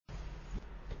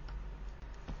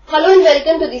Hello and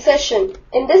welcome to the session.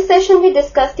 In this session we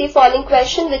discuss the following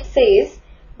question which says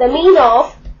the mean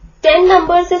of 10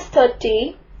 numbers is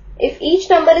 30. If each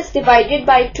number is divided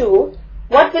by 2,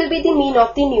 what will be the mean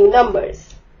of the new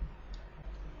numbers?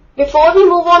 Before we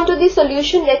move on to the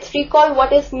solution, let's recall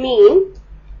what is mean.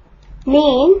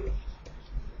 Mean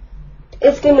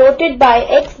is denoted by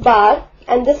x bar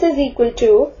and this is equal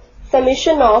to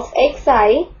summation of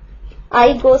xi.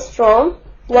 I goes from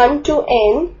 1 to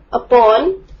n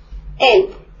upon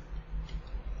n.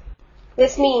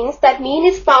 This means that mean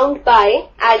is found by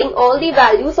adding all the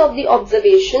values of the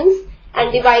observations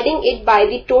and dividing it by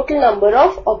the total number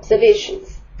of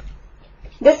observations.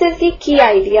 This is the key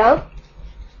idea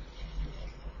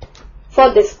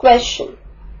for this question.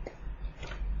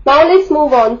 Now let's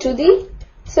move on to the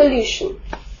solution.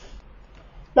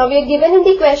 Now we are given in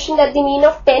the question that the mean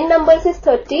of 10 numbers is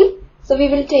 30. So we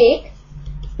will take,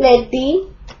 let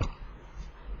the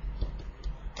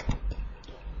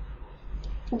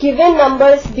given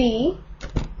numbers be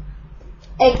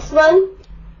x1,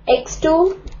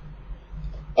 x2,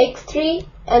 x3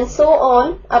 and so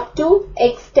on up to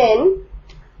x10.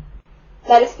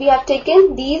 That is, we have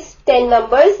taken these 10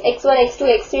 numbers x1,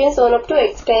 x2, x3 and so on up to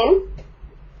x10.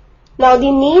 Now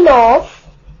the mean of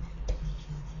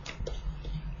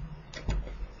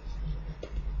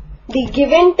the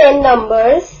given 10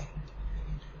 numbers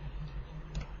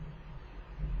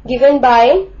given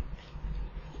by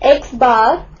x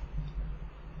bar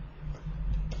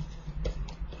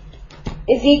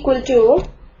is equal to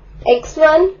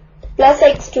x1 plus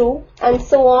x2 and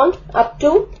so on up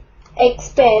to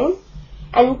x10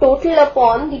 and total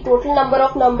upon the total number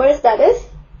of numbers, that is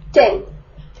 10.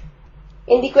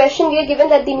 In the question we are given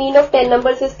that the mean of 10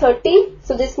 numbers is 30.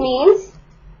 So this means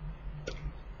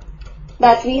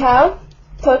that we have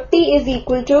 30 is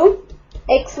equal to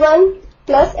x1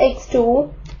 plus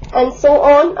x2 and so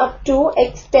on up to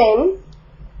x10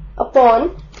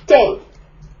 upon 10.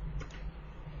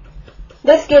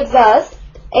 This gives us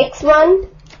x1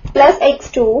 plus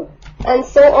x2 and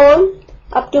so on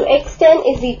up to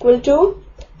x10 is equal to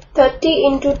 30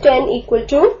 into 10 equal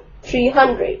to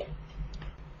 300.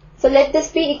 So let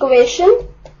this be equation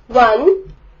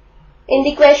 1. In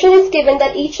the question is given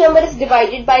that each number is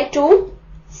divided by 2.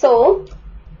 So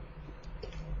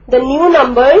the new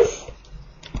numbers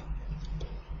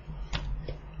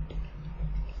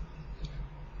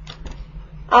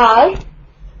are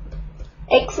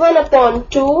x1 upon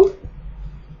 2,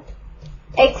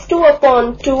 x2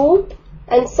 upon 2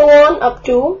 and so on up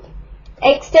to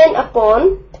x10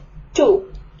 upon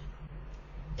 2.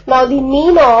 Now the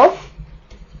mean of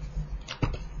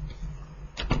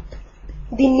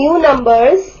the new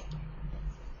numbers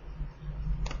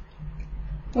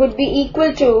would be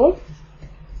equal to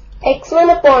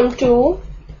x1 upon 2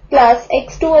 plus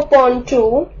x2 upon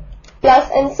 2 plus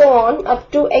and so on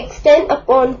up to x10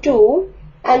 upon 2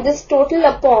 and this total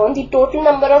upon the total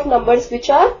number of numbers which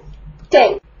are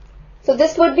 10. So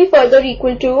this would be further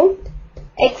equal to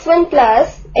x1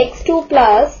 plus x2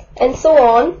 plus and so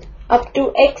on up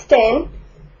to x10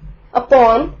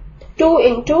 upon 2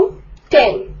 into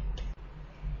 10.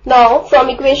 Now from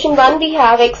equation 1 we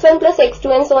have x1 plus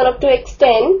x2 and so on up to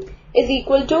x10 is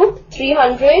equal to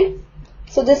 300.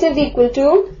 So this is equal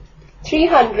to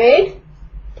 300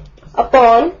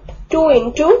 upon 2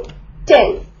 into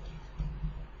 10.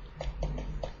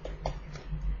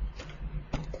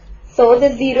 So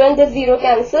this 0 and this 0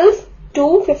 cancels.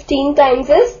 2 15 times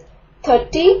is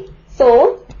 30.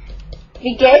 So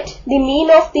we get the mean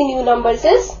of the new numbers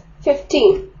is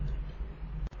 15.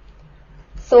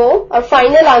 So our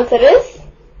final answer is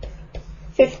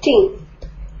 15.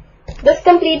 This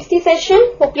completes the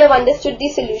session. Hope you have understood the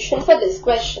solution for this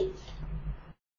question.